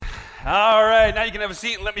All right, now you can have a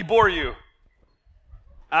seat and let me bore you.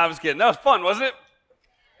 I was kidding. That was fun, wasn't it?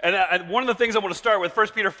 And one of the things I want to start with, 1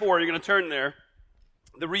 Peter 4, you're going to turn there.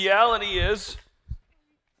 The reality is,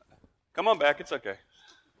 come on back, it's okay.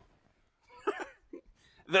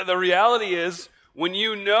 The reality is, when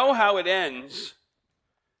you know how it ends,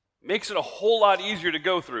 it makes it a whole lot easier to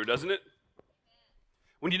go through, doesn't it?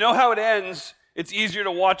 When you know how it ends, it's easier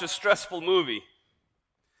to watch a stressful movie.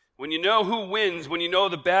 When you know who wins, when you know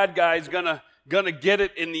the bad guy's gonna get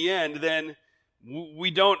it in the end, then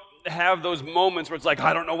we don't have those moments where it's like,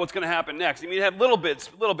 I don't know what's going to happen next. I mean, you have little bits,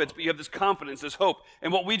 but you have this confidence, this hope.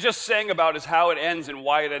 And what we just sang about is how it ends and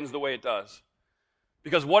why it ends the way it does.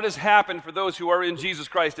 Because what has happened for those who are in Jesus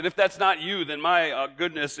Christ, and if that's not you, then my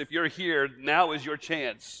goodness, if you're here, now is your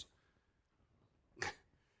chance.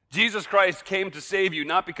 Jesus Christ came to save you,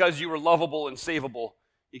 not because you were lovable and savable.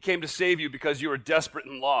 He came to save you because you were desperate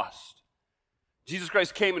and lost. Jesus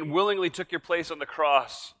Christ came and willingly took your place on the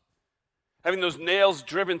cross, having those nails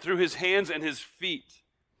driven through his hands and his feet.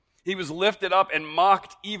 He was lifted up and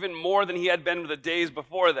mocked even more than he had been the days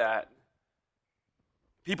before that.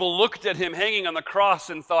 People looked at him hanging on the cross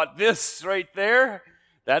and thought, this right there,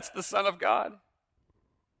 that's the Son of God.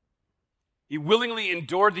 He willingly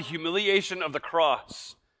endured the humiliation of the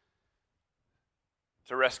cross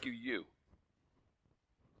to rescue you.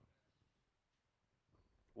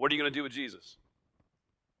 What are you going to do with Jesus?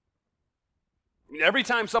 I mean, every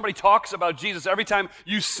time somebody talks about Jesus, every time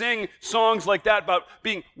you sing songs like that about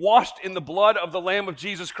being washed in the blood of the Lamb of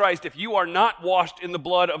Jesus Christ, if you are not washed in the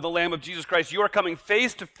blood of the Lamb of Jesus Christ, you are coming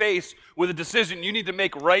face to face with a decision you need to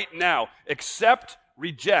make right now. Accept,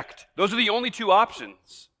 reject. Those are the only two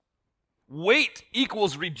options. Wait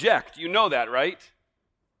equals reject. You know that, right?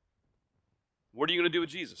 What are you going to do with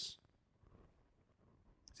Jesus?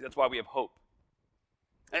 See, that's why we have hope.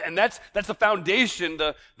 And that's the foundation,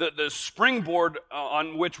 the springboard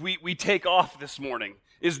on which we take off this morning,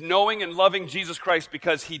 is knowing and loving Jesus Christ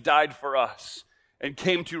because he died for us and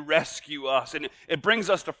came to rescue us. And it brings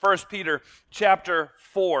us to 1 Peter chapter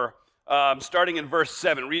 4, starting in verse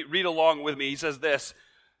 7. Read along with me. He says this,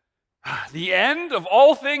 the end of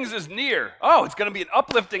all things is near. Oh, it's going to be an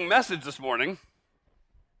uplifting message this morning.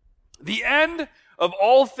 The end of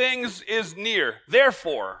all things is near.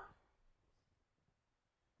 Therefore,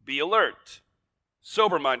 be alert,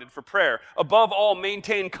 sober-minded for prayer. Above all,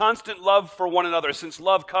 maintain constant love for one another, since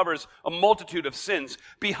love covers a multitude of sins.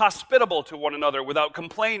 Be hospitable to one another without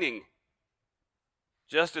complaining.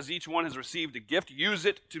 Just as each one has received a gift, use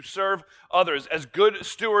it to serve others as good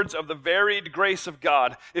stewards of the varied grace of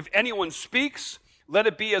God. If anyone speaks, let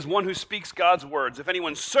it be as one who speaks God's words. If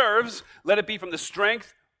anyone serves, let it be from the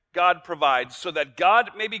strength God provides, so that God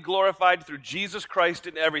may be glorified through Jesus Christ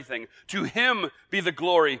in everything. To him be the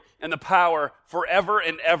glory and the power forever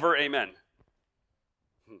and ever. Amen.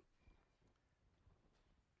 You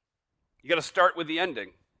got to start with the ending.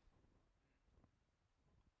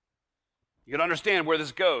 You got to understand where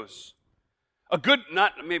this goes.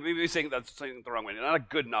 Maybe saying that's saying the wrong way. Not a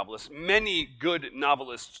good novelist. Many good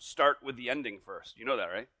novelists start with the ending first. You know that,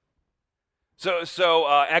 right? So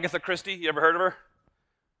Agatha Christie, you ever heard of her?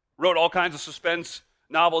 Wrote all kinds of suspense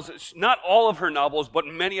novels. Not all of her novels, but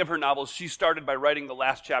many of her novels, she started by writing the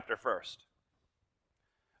last chapter first.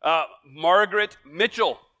 Margaret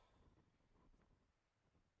Mitchell.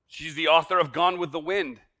 She's the author of Gone with the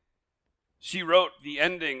Wind. She wrote the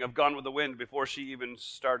ending of Gone with the Wind before she even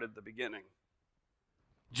started the beginning.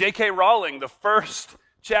 J.K. Rowling, the first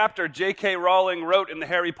chapter J.K. Rowling wrote in the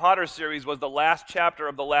Harry Potter series was the last chapter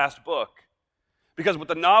of the last book. Because what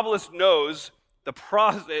the novelist knows, the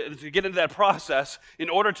process, to get into that process, in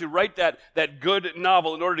order to write that good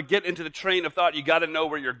novel, in order to get into the train of thought, you got to know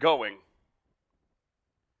where you're going.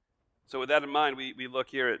 So with that in mind, we look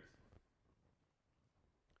here at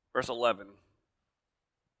verse 11,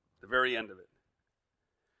 the very end of it.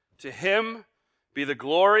 To him be the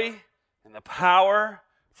glory and the power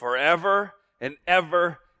forever and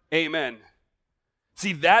ever. Amen.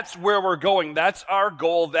 See, that's where we're going. That's our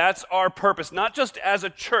goal. That's our purpose, not just as a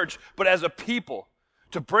church, but as a people,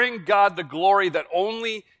 to bring God the glory that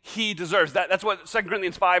only he deserves. That's what 2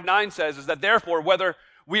 Corinthians 5:9 says, is that therefore, whether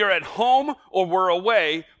we are at home or we're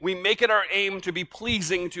away, we make it our aim to be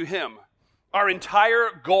pleasing to him. Our entire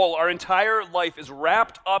goal, our entire life is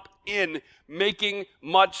wrapped up in making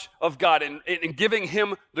much of God and giving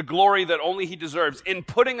him the glory that only he deserves, in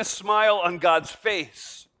putting a smile on God's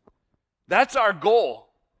face. That's our goal.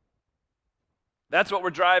 That's what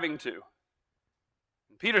we're driving to.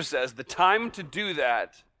 And Peter says the time to do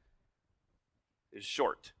that is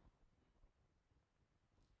short.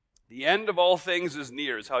 The end of all things is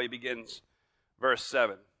near, is how he begins verse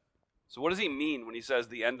 7. So what does he mean when he says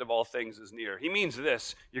the end of all things is near? He means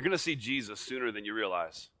this: you're going to see Jesus sooner than you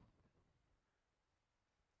realize.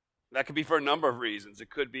 That could be for a number of reasons. It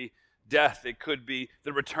could be death. It could be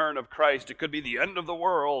the return of Christ. It could be the end of the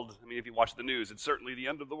world. I mean, if you watch the news, it's certainly the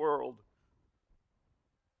end of the world.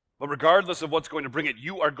 But regardless of what's going to bring it,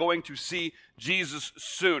 you are going to see Jesus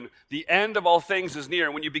soon. The end of all things is near.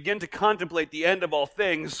 And when you begin to contemplate the end of all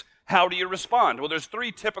things, how do you respond? Well, there's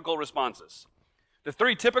three typical responses. The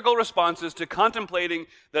three typical responses to contemplating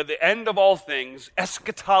the end of all things,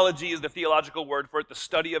 eschatology is the theological word for it, the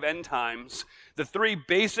study of end times. The three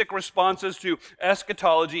basic responses to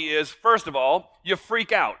eschatology is, first of all, you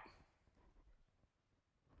freak out.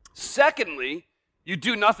 Secondly, you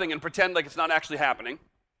do nothing and pretend like it's not actually happening.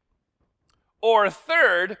 Or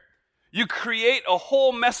third, you create a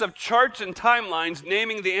whole mess of charts and timelines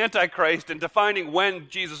naming the Antichrist and defining when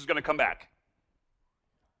Jesus is going to come back.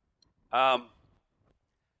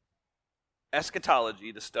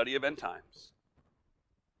 Eschatology, the study of end times,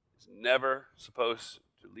 is never supposed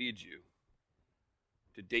to lead you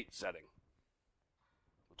to date setting.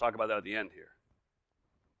 We'll talk about that at the end here.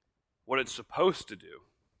 What it's supposed to do,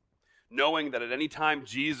 knowing that at any time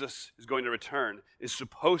Jesus is going to return, is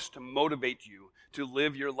supposed to motivate you to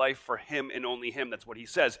live your life for him and only him. That's what he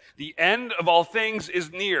says. The end of all things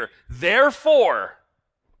is near. Therefore,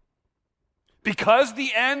 because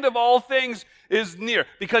the end of all things is near,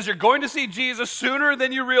 because you're going to see Jesus sooner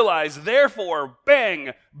than you realize, therefore,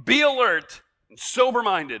 bang, be alert and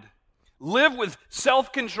sober-minded. Live with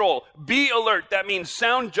self-control. Be alert. That means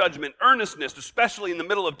sound judgment, earnestness, especially in the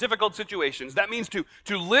middle of difficult situations. That means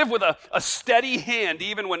to live with a steady hand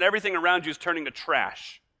even when everything around you is turning to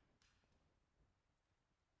trash.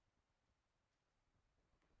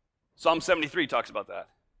 Psalm 73 talks about that.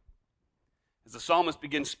 As the psalmist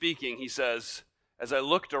begins speaking, he says, as I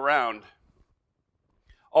looked around,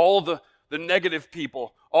 all the negative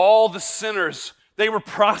people, all the sinners, they were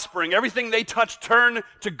prospering. Everything they touched turned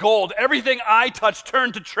to gold. Everything I touched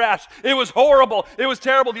turned to trash. It was horrible. It was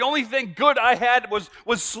terrible. The only thing good I had was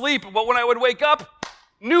sleep. But when I would wake up,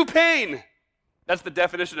 new pain. That's the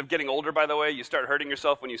definition of getting older, by the way. You start hurting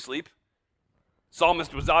yourself when you sleep.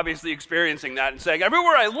 Psalmist was obviously experiencing that and saying,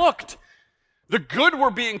 everywhere I looked, the good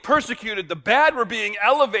were being persecuted, the bad were being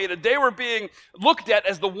elevated, they were being looked at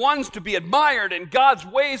as the ones to be admired, and God's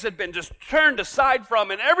ways had been just turned aside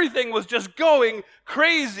from, and everything was just going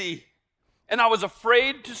crazy. And I was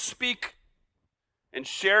afraid to speak and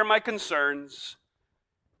share my concerns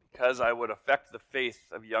because I would affect the faith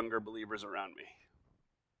of younger believers around me.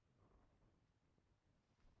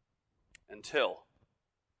 Until,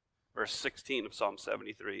 verse 16 of Psalm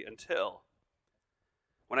 73, until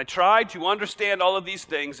when I tried to understand all of these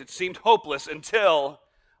things, it seemed hopeless until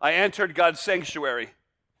I entered God's sanctuary.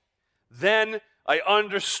 Then I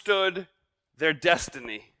understood their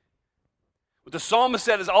destiny. What the psalmist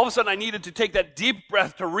said is all of a sudden I needed to take that deep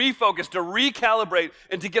breath to refocus, to recalibrate,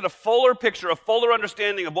 and to get a fuller picture, a fuller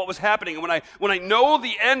understanding of what was happening. And when I know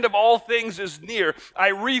the end of all things is near,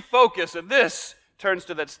 I refocus, and this turns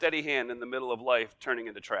to that steady hand in the middle of life turning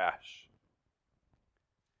into trash.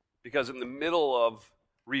 Because in the middle of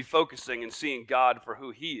refocusing and seeing God for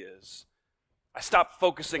who he is, I stop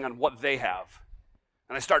focusing on what they have,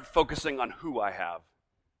 and I start focusing on who I have.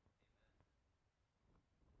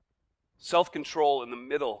 Self-control in the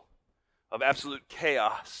middle of absolute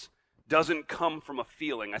chaos doesn't come from a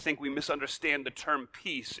feeling. I think we misunderstand the term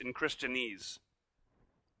peace in Christianese.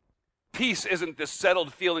 Peace isn't this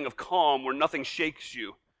settled feeling of calm where nothing shakes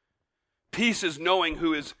you. Peace is knowing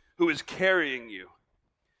who is carrying you.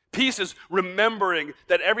 Peace is remembering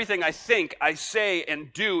that everything I think, I say,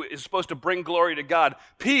 and do is supposed to bring glory to God.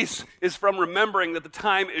 Peace is from remembering that the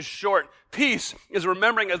time is short. Peace is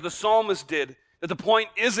remembering, as the psalmist did, that the point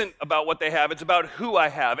isn't about what they have, it's about who I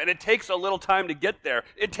have. And it takes a little time to get there.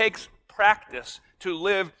 It takes practice to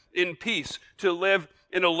live in peace, to live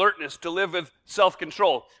in alertness, to live with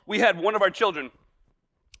self-control. We had one of our children,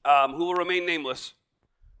 who will remain nameless,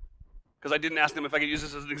 because I didn't ask them if I could use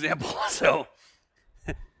this as an example, so...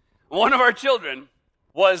 One of our children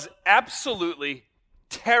was absolutely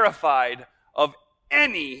terrified of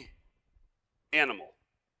any animal.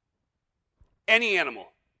 Any animal.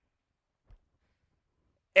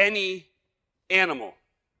 Any animal.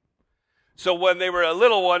 So when they were a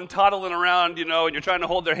little one toddling around, and you're trying to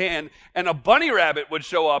hold their hand, and a bunny rabbit would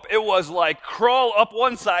show up, it was like crawl up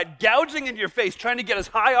one side, gouging into your face, trying to get as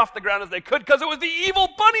high off the ground as they could, because it was the evil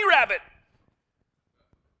bunny rabbit.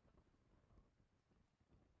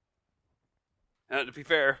 And to be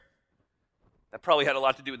fair, that probably had a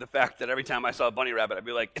lot to do with the fact that every time I saw a bunny rabbit, I'd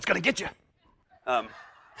be like, it's going to get you.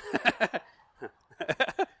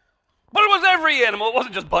 every animal. It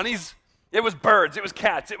wasn't just bunnies. It was birds. It was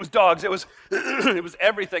cats. It was dogs. It was it was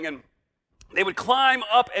everything. And they would climb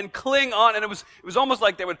up and cling on, and it was almost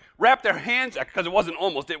like they would wrap their hands, because it wasn't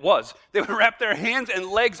almost, it was. They would wrap their hands and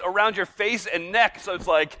legs around your face and neck, so it's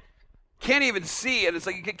like, can't even see. And it's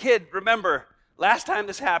like, kid, remember, last time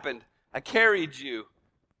this happened, I carried you,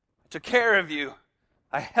 I took care of you,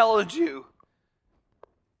 I held you.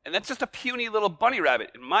 And that's just a puny little bunny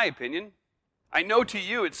rabbit, in my opinion. I know to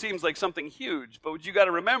you it seems like something huge, but what you got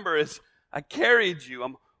to remember is, I carried you,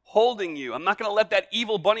 I'm holding you. I'm not going to let that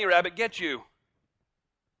evil bunny rabbit get you.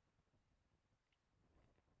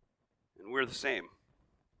 And we're the same.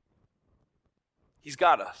 He's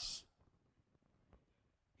got us.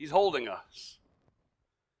 He's holding us.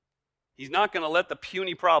 He's not going to let the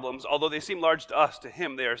puny problems, although they seem large to us, to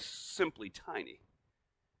him they are simply tiny.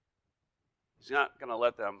 He's not going to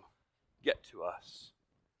let them get to us.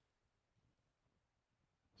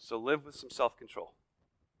 So live with some self-control.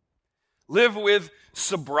 Live with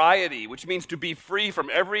sobriety, which means to be free from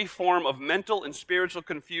every form of mental and spiritual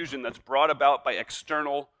confusion that's brought about by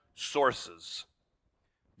external sources.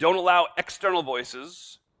 Don't allow external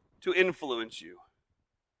voices to influence you.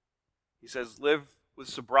 He says, live with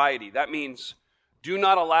sobriety. That means do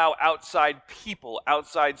not allow outside people,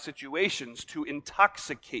 outside situations to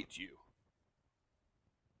intoxicate you.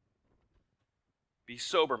 Be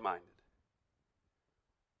sober-minded.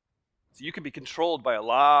 So you can be controlled by a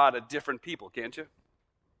lot of different people, can't you?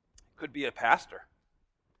 Could be a pastor.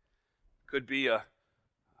 Could be a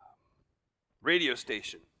radio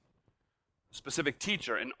station, a specific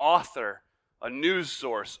teacher, an author, a news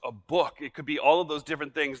source, a book. It could be all of those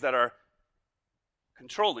different things that are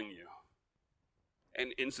controlling you.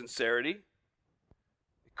 And insincerity.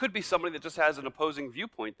 It could be somebody that just has an opposing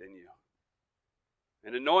viewpoint than you.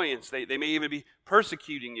 An annoyance. They may even be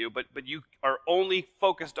persecuting you, but you are only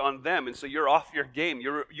focused on them, and so you're off your game.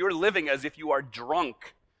 You're living as if you are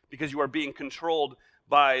drunk because you are being controlled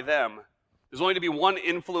by them. There's only to be one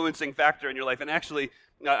influencing factor in your life, and actually,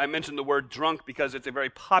 I mentioned the word drunk because it's a very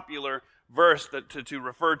popular verse to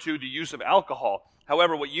refer to the use of alcohol.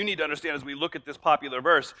 However, what you need to understand as we look at this popular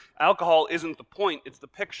verse, alcohol isn't the point, it's the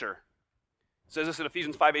picture. It says this in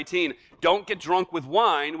Ephesians 5:18, don't get drunk with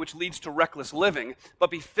wine, which leads to reckless living, but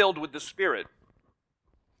be filled with the Spirit.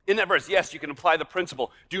 In that verse, yes, you can apply the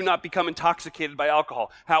principle, do not become intoxicated by alcohol.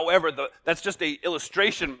 However, that's just an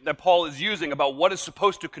illustration that Paul is using about what is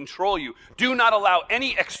supposed to control you. Do not allow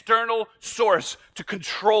any external source to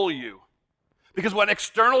control you. Because when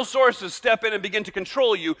external sources step in and begin to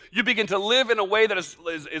control you, you begin to live in a way that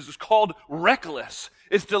is called reckless.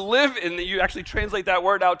 It's to live in, you actually translate that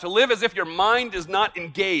word out, to live as if your mind is not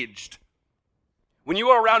engaged. When you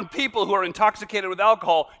are around people who are intoxicated with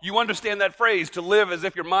alcohol, you understand that phrase, to live as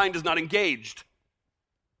if your mind is not engaged.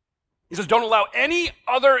 He says, don't allow any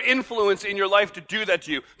other influence in your life to do that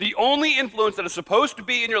to you. The only influence that is supposed to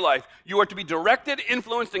be in your life, you are to be directed,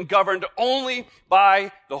 influenced, and governed only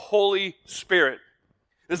by the Holy Spirit.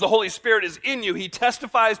 As the Holy Spirit is in you, He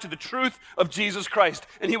testifies to the truth of Jesus Christ.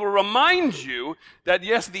 And He will remind you that,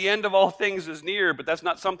 yes, the end of all things is near, but that's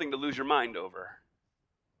not something to lose your mind over.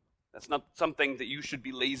 That's not something that you should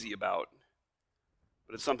be lazy about,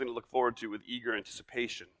 but it's something to look forward to with eager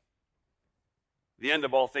anticipation. The end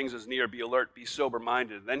of all things is near. Be alert, be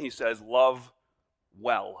sober-minded. Then he says, love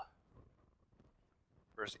well.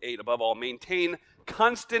 Verse 8, above all, maintain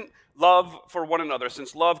constant love for one another,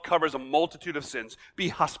 since love covers a multitude of sins. Be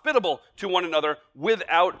hospitable to one another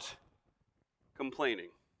without complaining.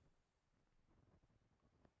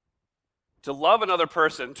 To love another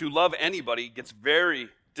person, to love anybody, gets very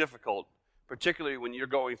difficult, particularly when you're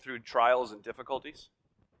going through trials and difficulties.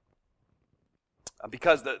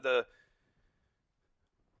 Because the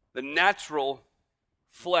natural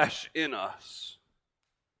flesh in us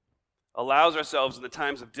allows ourselves in the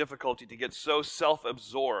times of difficulty to get so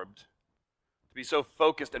self-absorbed, to be so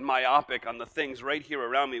focused and myopic on the things right here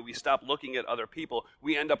around me, we stop looking at other people.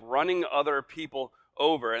 We end up running other people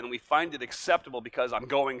over, and we find it acceptable because I'm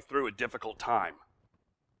going through a difficult time.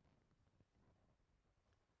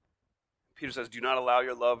 Peter says, do not allow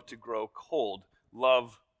your love to grow cold.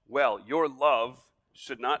 Love well. Your love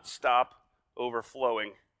should not stop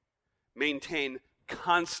overflowing. Maintain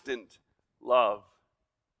constant love.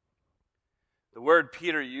 The word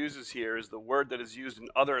Peter uses here is the word that is used in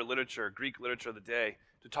other literature, Greek literature of the day,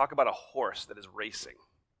 to talk about a horse that is racing.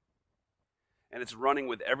 And it's running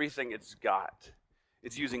with everything it's got.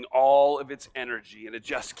 It's using all of its energy, and it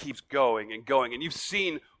just keeps going and going. And you've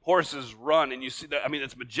seen horses run, and you see that, I mean,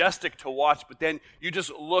 it's majestic to watch, but then you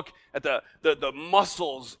just look at the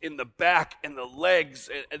muscles in the back and the legs,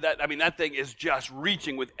 and that thing is just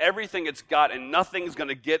reaching with everything it's got, and nothing's going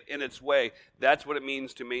to get in its way. That's what it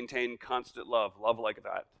means to maintain constant love like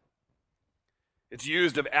that. It's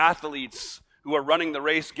used of athletes who are running the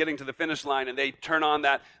race, getting to the finish line, and they turn on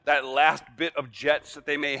that last bit of jets that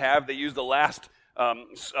they may have. They use the last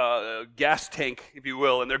gas tank, if you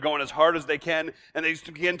will, and they're going as hard as they can, and they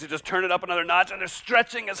begin to just turn it up another notch, and they're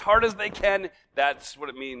stretching as hard as they can. That's what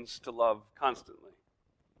it means to love constantly.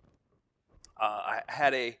 I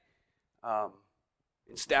had in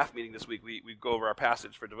staff meeting this week, we go over our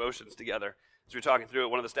passage for devotions together. As we were talking through it,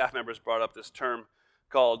 one of the staff members brought up this term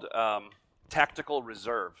called tactical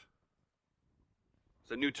reserve.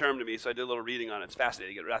 It's a new term to me, so I did a little reading on it. It's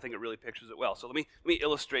fascinating. I think it really pictures it well. So let me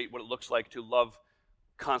illustrate what it looks like to love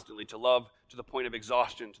constantly, to love to the point of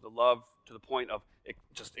exhaustion, to love to the point of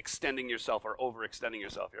just extending yourself or overextending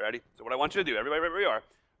yourself. You ready? So what I want you to do, everybody wherever you are,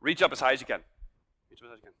 reach up as high as you can. Reach up as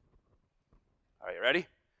high as you can. All right, you ready?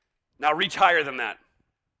 Now reach higher than that.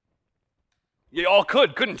 You all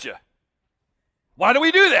could, couldn't you? Why do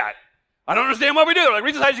we do that? I don't understand why we do it. Like,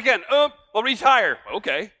 reach as high as you can. Well, reach higher.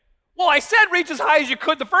 Okay. Well, I said reach as high as you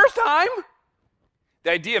could the first time.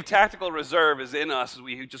 The idea of tactical reserve is in us.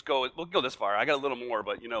 We just go, we'll go this far. I got a little more,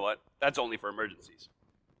 but you know what? That's only for emergencies.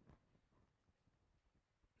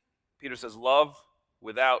 Peter says, love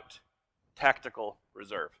without tactical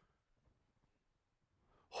reserve.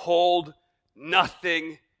 Hold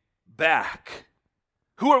nothing back.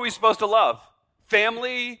 Who are we supposed to love?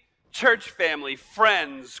 Family, church family,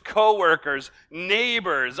 friends, co-workers,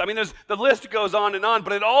 neighbors. I mean, the list goes on,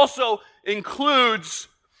 but it also includes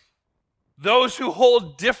those who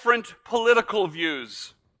hold different political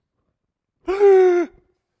views.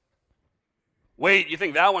 Wait, you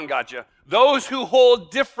think that one got you? Those who hold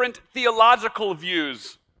different theological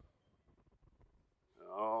views.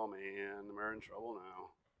 Oh man, we're in trouble now.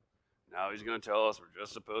 Now he's going to tell us we're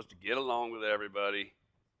just supposed to get along with everybody.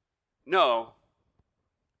 No.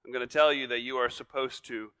 I'm going to tell you that you are supposed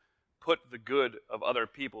to put the good of other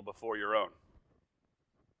people before your own.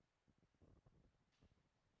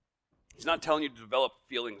 He's not telling you to develop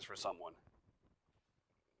feelings for someone.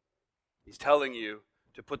 He's telling you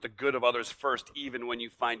to put the good of others first, even when you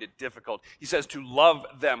find it difficult. He says to love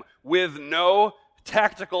them with no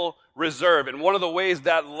tactical reserve. And one of the ways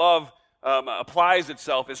that love applies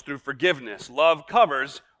itself is through forgiveness. Love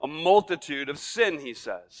covers a multitude of sin, he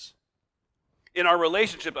says. In our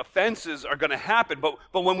relationship, offenses are going to happen, but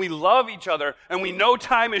when we love each other and we know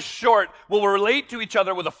time is short, we'll relate to each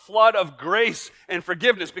other with a flood of grace and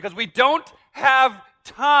forgiveness because we don't have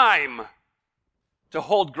time to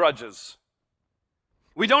hold grudges.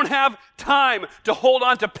 We don't have time to hold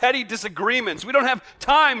on to petty disagreements. We don't have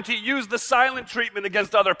time to use the silent treatment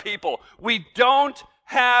against other people. We don't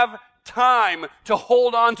have time to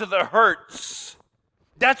hold on to the hurts.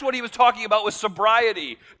 That's what he was talking about with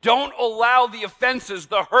sobriety. Don't allow the offenses,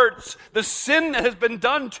 the hurts, the sin that has been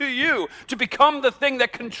done to you to become the thing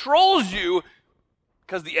that controls you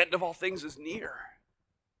because the end of all things is near.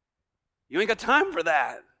 You ain't got time for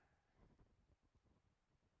that.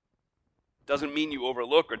 Doesn't mean you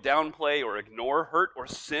overlook or downplay or ignore hurt or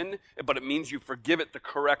sin, but it means you forgive it the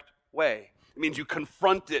correct way. It means you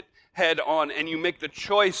confront it head on and you make the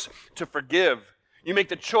choice to forgive. You make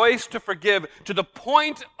the choice to forgive to the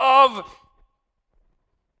point of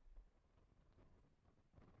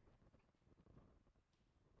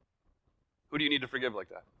who do you need to forgive like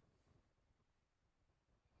that?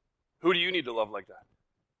 Who do you need to love like that?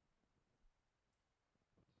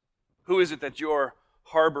 Who is it that you're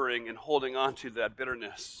harboring and holding on to that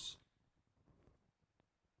bitterness?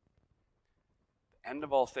 The end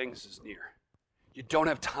of all things is near. You don't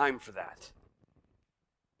have time for that.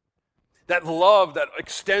 That love that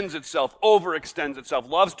extends itself, overextends itself,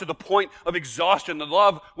 loves to the point of exhaustion, the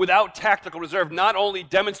love without tactical reserve not only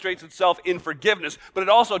demonstrates itself in forgiveness, but it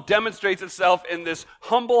also demonstrates itself in this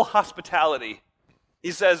humble hospitality.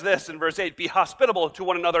 He says this in verse 8, be hospitable to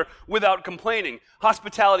one another without complaining.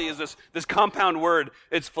 Hospitality is this compound word.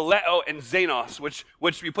 It's phileo and xenos,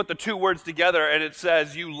 which we put the two words together and it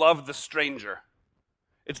says you love the stranger.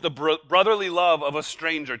 It's the brotherly love of a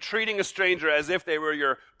stranger, treating a stranger as if they were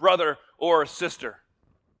your brother or sister.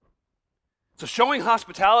 So showing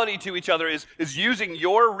hospitality to each other is using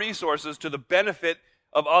your resources to the benefit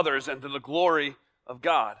of others and to the glory of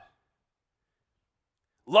God.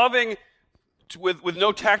 Loving with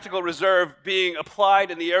no tactical reserve being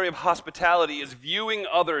applied in the area of hospitality is viewing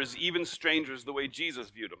others, even strangers, the way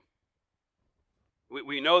Jesus viewed them.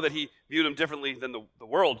 We know that he viewed them differently than the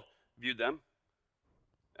world viewed them.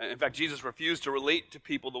 In fact, Jesus refused to relate to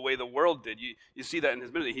people the way the world did. You see that in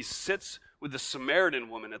his ministry. He sits with the Samaritan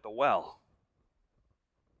woman at the well.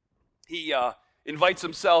 He invites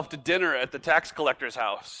himself to dinner at the tax collector's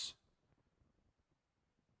house.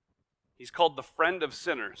 He's called the friend of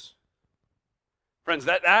sinners. Friends,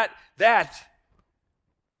 that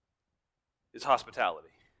is hospitality.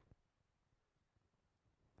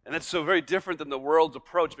 And that's so very different than the world's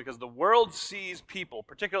approach, because the world sees people,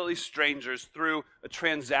 particularly strangers, through a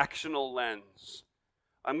transactional lens.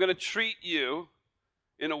 I'm going to treat you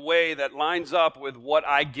in a way that lines up with what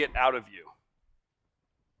I get out of you.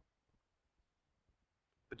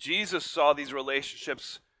 But Jesus saw these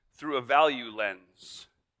relationships through a value lens.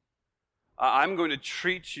 I'm going to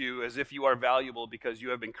treat you as if you are valuable because you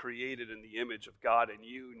have been created in the image of God and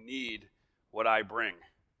you need what I bring.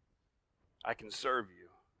 I can serve you.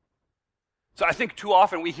 So I think too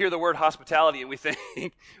often we hear the word hospitality and we think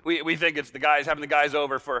it's the guys having the guys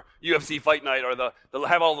over for UFC fight night, or they'll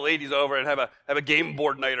have all the ladies over and have a game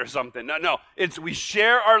board night or something. No, it's we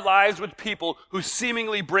share our lives with people who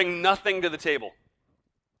seemingly bring nothing to the table.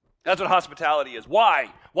 That's what hospitality is.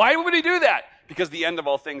 Why? Why would he do that? Because the end of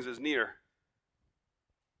all things is near.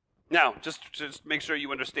 Now, just make sure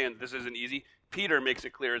you understand this isn't easy. Peter makes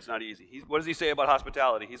it clear it's not easy. What does he say about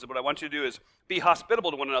hospitality? He said, what I want you to do is be hospitable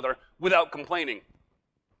to one another without complaining.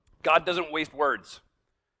 God doesn't waste words.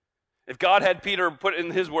 If God had Peter put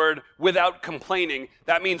in his word without complaining,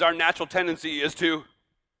 that means our natural tendency is to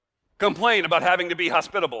complain about having to be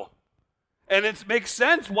hospitable. And it makes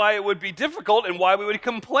sense why it would be difficult and why we would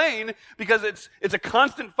complain, because it's a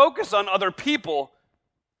constant focus on other people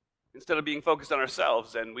instead of being focused on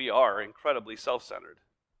ourselves, and we are incredibly self-centered.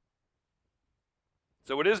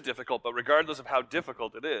 So it is difficult, but regardless of how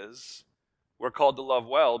difficult it is, we're called to love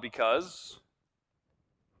well because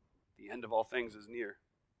the end of all things is near.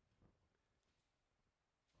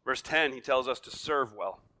 Verse 10, he tells us to serve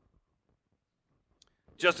well.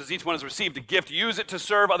 Just as each one has received a gift, use it to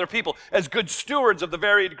serve other people as good stewards of the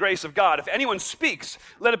varied grace of God. If anyone speaks,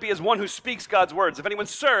 let it be as one who speaks God's words. If anyone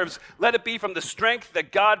serves, let it be from the strength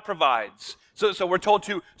that God provides. So we're told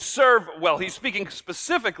to serve well. He's speaking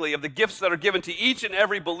specifically of the gifts that are given to each and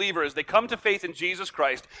every believer as they come to faith in Jesus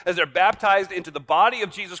Christ, as they're baptized into the body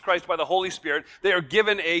of Jesus Christ by the Holy Spirit. They are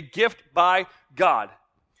given a gift by God.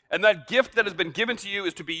 And that gift that has been given to you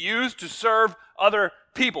is to be used to serve other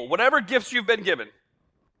people. Whatever gifts you've been given,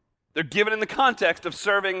 they're given in the context of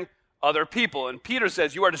serving other people. And Peter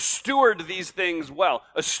says you are to steward these things well.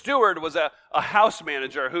 A steward was a house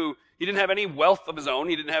manager who, he didn't have any wealth of his own.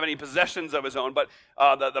 He didn't have any possessions of his own. But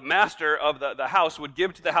the master of the house would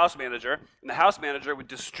give to the house manager. And the house manager would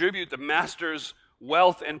distribute the master's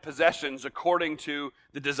wealth and possessions according to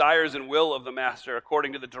the desires and will of the master,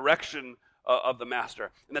 according to the direction of the master.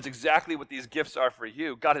 And that's exactly what these gifts are for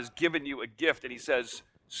you. God has given you a gift, and he says,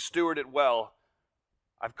 steward it well.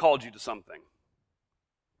 I've called you to something.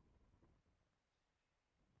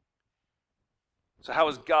 So how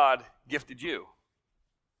has God gifted you?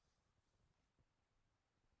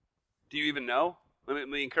 Do you even know? Let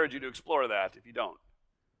me encourage you to explore that if you don't.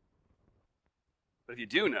 But if you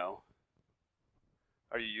do know,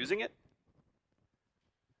 are you using it?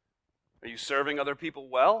 Are you serving other people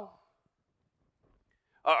well?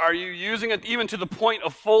 Are you using it even to the point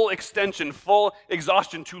of full extension, full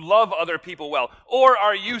exhaustion to love other people well? Or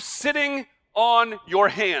are you sitting on your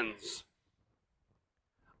hands?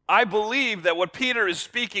 I believe that what Peter is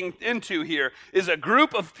speaking into here is a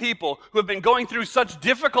group of people who have been going through such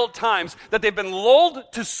difficult times that they've been lulled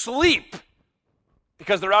to sleep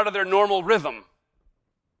because they're out of their normal rhythm.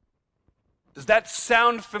 Does that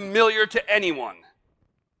sound familiar to anyone?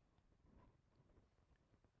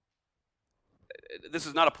 This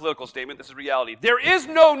is not a political statement, this is reality. There is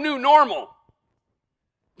no new normal.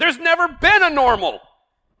 There's never been a normal.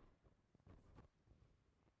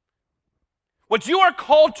 What you are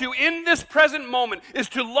called to in this present moment is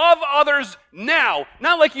to love others now,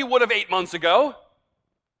 not like you would have 8 months ago.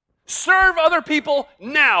 Serve other people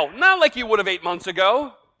now, not like you would have 8 months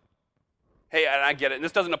ago. Hey, and I get it, and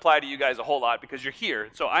this doesn't apply to you guys a whole lot because you're here.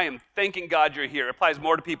 So I am thanking God you're here. It applies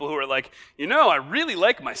more to people who are like, I really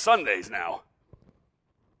like my Sundays now.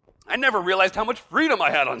 I never realized how much freedom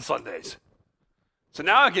I had on Sundays. So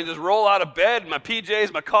now I can just roll out of bed, my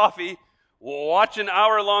PJs, my coffee, watch an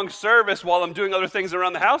hour-long service while I'm doing other things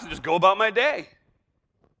around the house and just go about my day.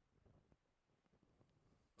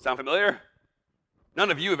 Sound familiar? None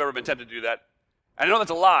of you have ever been tempted to do that. I know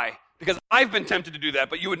that's a lie because I've been tempted to do that,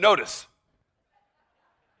 but you would notice.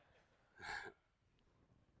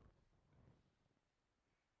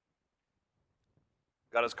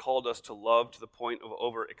 God has called us to love to the point of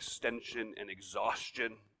overextension and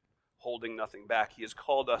exhaustion, holding nothing back. He has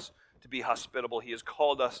called us to be hospitable. He has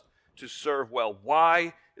called us to serve well.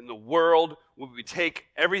 Why in the world would we take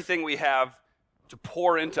everything we have to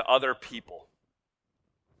pour into other people?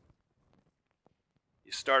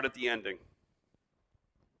 You start at the ending.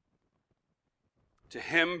 To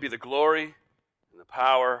him be the glory and the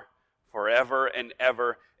power forever and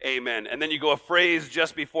ever. Amen. And then you go a phrase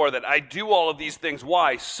just before that. I do all of these things.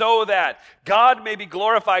 Why? So that God may be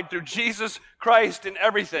glorified through Jesus Christ in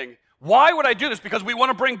everything. Why would I do this? Because we want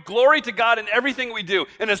to bring glory to God in everything we do.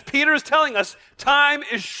 And as Peter is telling us, time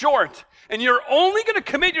is short. And you're only going to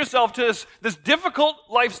commit yourself to this difficult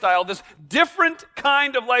lifestyle, this different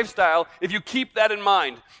kind of lifestyle, if you keep that in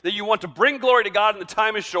mind, that you want to bring glory to God and the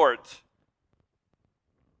time is short.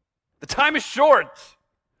 The time is short.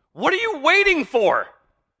 What are you waiting for?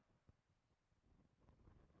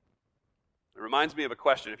 It reminds me of a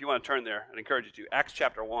question. If you want to turn there, I'd encourage you to. Acts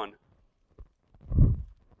chapter 1.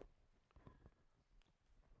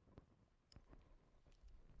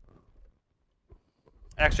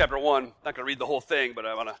 Acts chapter 1. I'm not going to read the whole thing, but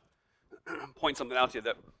I want to point something out to you.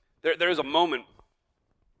 That there is a moment,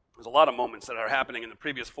 there's a lot of moments that are happening in the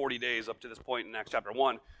previous 40 days up to this point in Acts chapter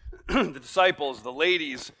 1. The disciples, the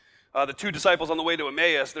ladies, the two disciples on the way to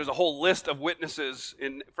Emmaus, there's a whole list of witnesses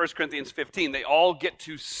in 1 Corinthians 15. They all get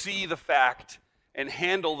to see the fact and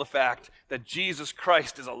handle the fact that Jesus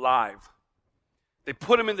Christ is alive. They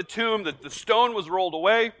put him in the tomb, the stone was rolled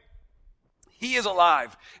away. He is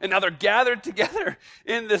alive. And now they're gathered together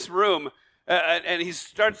in this room. And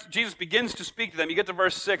Jesus begins to speak to them. You get to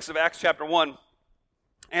verse 6 of Acts chapter 1.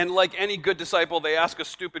 And like any good disciple, they ask a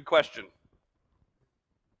stupid question.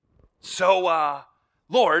 So,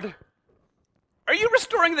 Lord, are you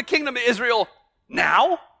restoring the kingdom of Israel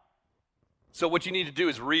now? So what you need to do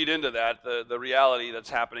is read into that, the reality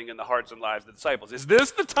that's happening in the hearts and lives of the disciples. Is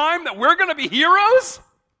this the time that we're going to be heroes?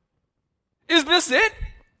 Is this it?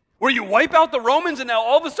 Where you wipe out the Romans and now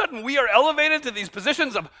all of a sudden we are elevated to these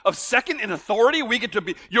positions of second in authority. We get to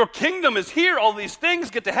be, your kingdom is here. All these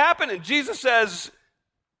things get to happen. And Jesus says,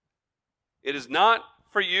 it is not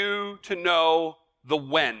for you to know the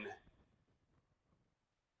when.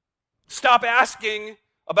 Stop asking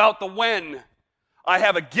about the when. I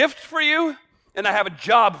have a gift for you and I have a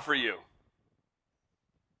job for you.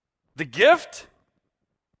 The gift,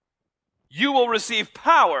 you will receive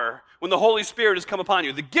power when the Holy Spirit has come upon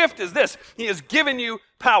you. The gift is this. He has given you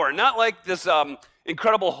power. Not like this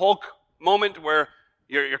Incredible Hulk moment where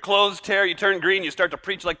your clothes tear, you turn green, you start to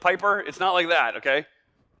preach like Piper. It's not like that, okay?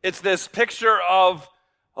 It's this picture of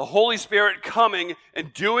a Holy Spirit coming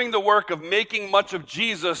and doing the work of making much of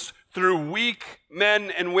Jesus through weak men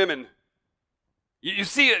and women. You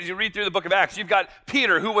see it as you read through the book of Acts. You've got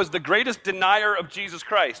Peter, who was the greatest denier of Jesus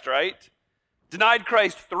Christ, right? Denied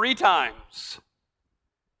Christ 3 times.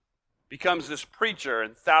 Becomes this preacher,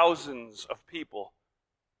 and thousands of people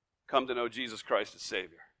come to know Jesus Christ as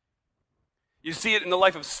Savior. You see it in the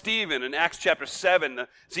life of Stephen in Acts chapter 7.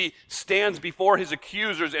 As he stands before his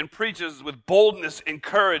accusers and preaches with boldness and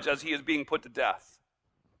courage as he is being put to death.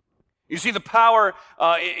 You see the power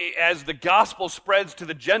as the gospel spreads to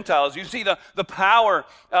the Gentiles. You see the power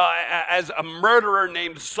as a murderer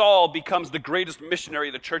named Saul becomes the greatest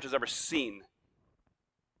missionary the church has ever seen.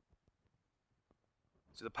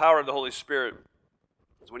 See, the power of the Holy Spirit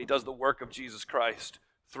is when he does the work of Jesus Christ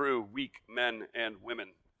through weak men and women.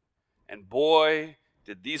 And boy,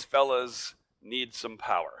 did these fellas need some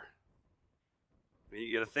power. I mean,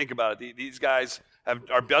 you got to think about it. These guys are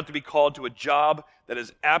about to be called to a job that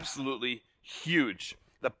is absolutely huge.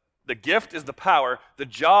 The gift is the power. The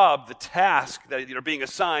job, the task that you're being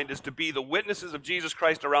assigned is to be the witnesses of Jesus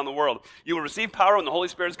Christ around the world. You will receive power when the Holy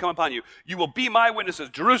Spirit has come upon you. You will be my witnesses,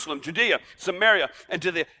 Jerusalem, Judea, Samaria, and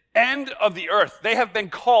to the end of the earth. They have been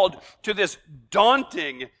called to this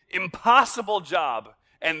daunting, impossible job,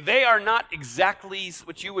 and they are not exactly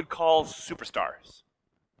what you would call superstars.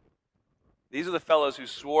 These are the fellows who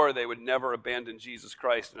swore they would never abandon Jesus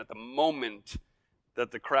Christ, and at the moment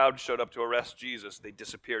that the crowd showed up to arrest Jesus, they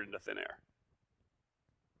disappeared into thin air.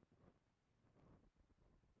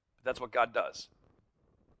 But that's what God does.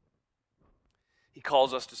 He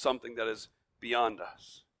calls us to something that is beyond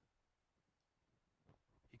us.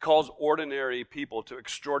 He calls ordinary people to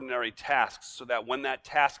extraordinary tasks so that when that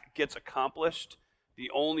task gets accomplished, the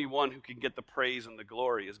only one who can get the praise and the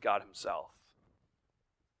glory is God himself.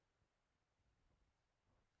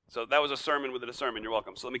 So that was a sermon within a sermon. You're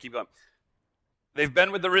welcome. So let me keep going. They've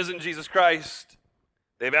been with the risen Jesus Christ.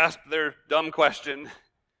 They've asked their dumb question.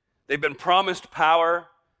 They've been promised power.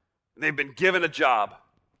 They've been given a job.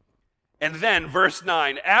 And then, verse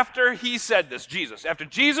 9, after Jesus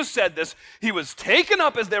said this, he was taken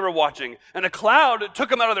up as they were watching, and a cloud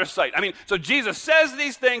took him out of their sight. So Jesus says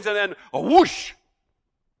these things, and then, whoosh,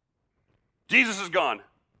 Jesus is gone.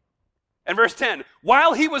 And verse 10,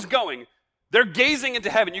 while he was going, they're gazing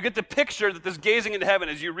into heaven. You get the picture that this gazing into heaven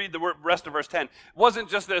as you read the rest of verse 10 wasn't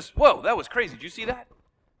just this, whoa, that was crazy. Did you see that?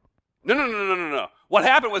 No. What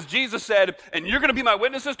happened was Jesus said, and you're going to be my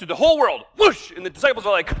witnesses to the whole world. Whoosh! And the disciples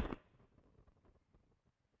are like,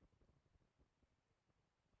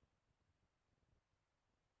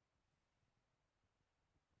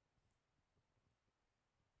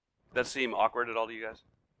 that seem awkward at all to you guys?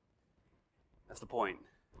 That's the point.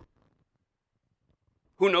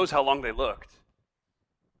 Who knows how long they looked?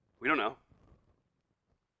 We don't know.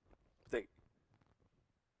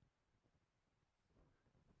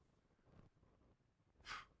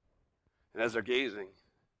 And as they're gazing, it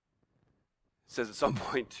says at some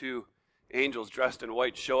point 2 angels dressed in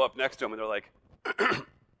white show up next to him, and they're like,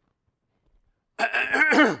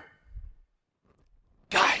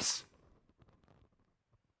 guys.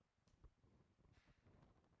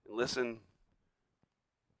 And listen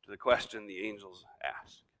to the question the angels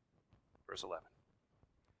ask. Verse 11.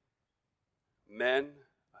 Men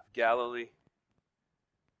of Galilee,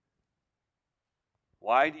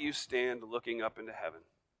 why do you stand looking up into heaven?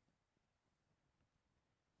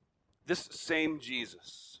 This same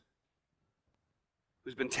Jesus,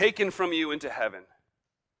 who's been taken from you into heaven,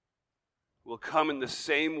 will come in the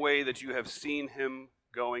same way that you have seen him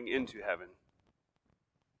going into heaven.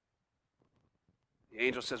 The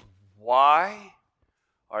angel says, why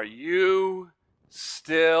are you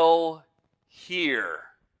still here?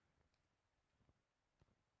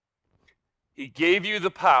 He gave you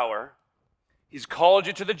the power. He's called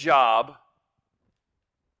you to the job.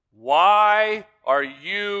 Why are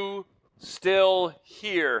you still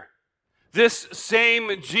here? This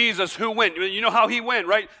same Jesus who went, you know how he went,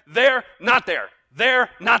 right? There, not there.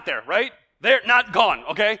 There, not there, right? There, not gone,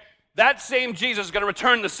 okay? That same Jesus is going to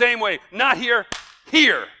return the same way. Not here,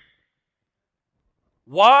 here.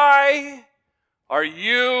 Why are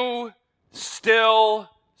you still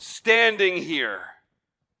standing here?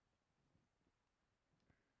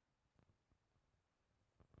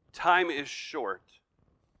 Time is short.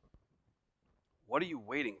 What are you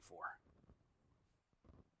waiting for?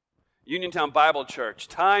 Uniontown Bible Church,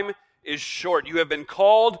 time is short. You have been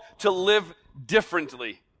called to live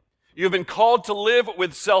differently. You have been called to live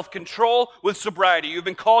with self-control, with sobriety. You've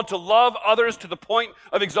been called to love others to the point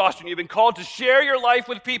of exhaustion. You've been called to share your life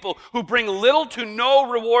with people who bring little to no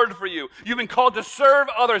reward for you. You've been called to serve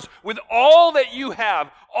others with all that you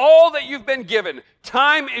have, all that you've been given.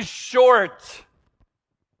 Time is short.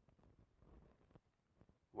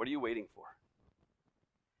 What are you waiting for?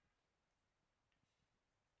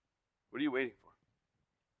 What are you waiting for?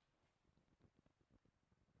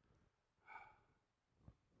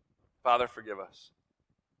 Father, forgive us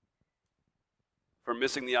for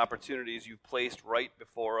missing the opportunities you've placed right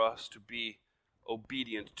before us to be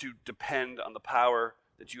obedient, to depend on the power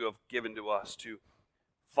that you have given to us, to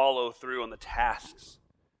follow through on the tasks.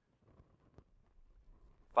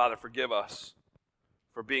 Father, forgive us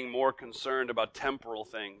for being more concerned about temporal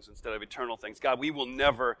things instead of eternal things. God, we will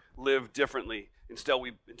never live differently until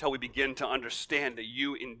we begin to understand that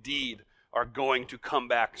you indeed are going to come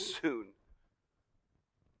back soon.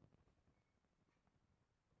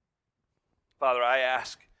 Father, I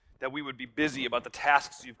ask that we would be busy about the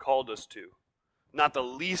tasks you've called us to, not the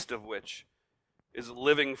least of which is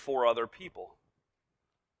living for other people.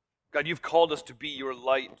 God, you've called us to be your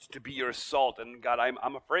light, to be your salt. And God,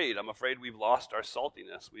 I'm afraid we've lost our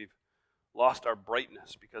saltiness. We've lost our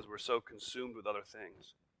brightness because we're so consumed with other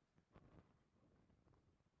things.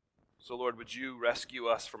 So Lord, would you rescue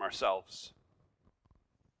us from ourselves?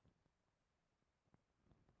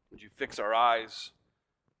 Would you fix our eyes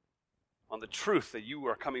on the truth that you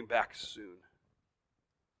are coming back soon?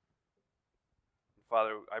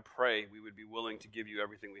 Father, I pray we would be willing to give you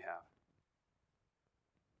everything we have.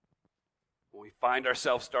 When we find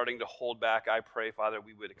ourselves starting to hold back, I pray, Father,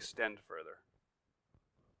 we would extend further.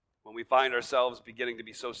 When we find ourselves beginning to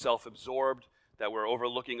be so self-absorbed that we're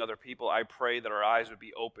overlooking other people, I pray that our eyes would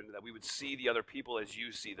be opened, that we would see the other people as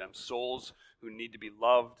you see them, souls who need to be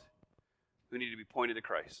loved, who need to be pointed to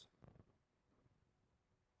Christ.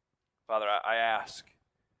 Father, I ask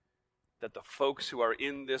that the folks who are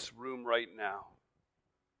in this room right now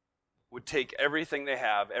would take everything they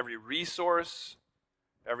have, every resource,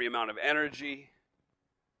 every amount of energy,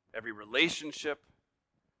 every relationship,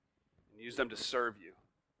 and use them to serve you.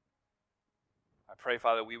 I pray,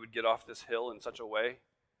 Father, we would get off this hill in such a way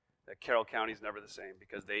that Carroll County is never the same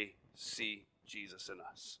because they see Jesus in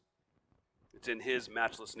us. It's in his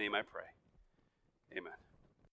matchless name I pray. Amen.